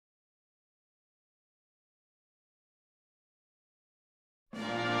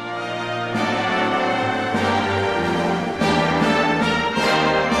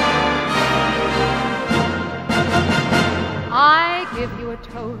you a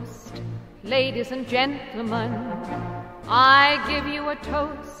toast, ladies and gentlemen. I give you a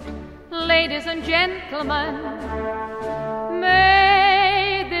toast, ladies and gentlemen.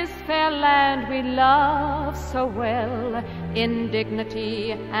 May this fair land we love so well in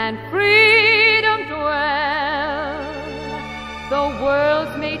dignity and freedom dwell. The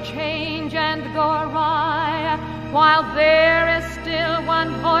worlds may change and go awry, while there is still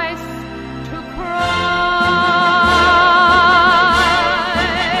one voice to cry.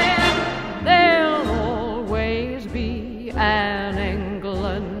 There'll always be an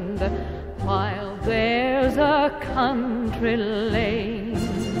England while there's a country lane.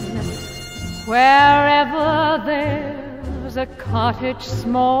 Wherever there's a cottage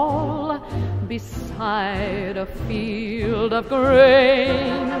small beside a field of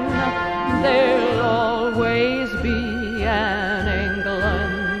grain, there'll always be an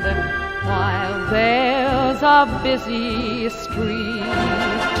England while there's a busy street.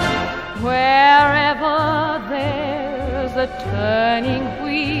 Wherever there's a turning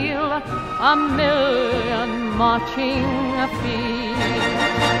wheel, a million marching feet.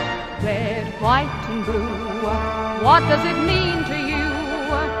 Red, white, and blue, what does it mean to you?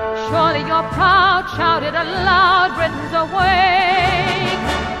 Surely you're proud, shout it aloud, Britain's awake.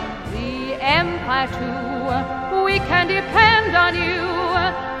 The Empire too, we can depend on you.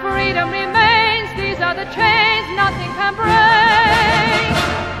 Freedom remains, these are the chains nothing can break.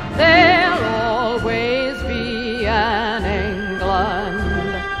 There'll always be an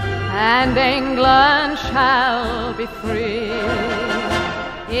England, and England shall be free.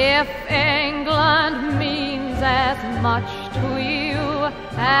 If England means as much to you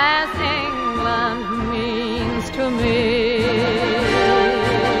as England means to me.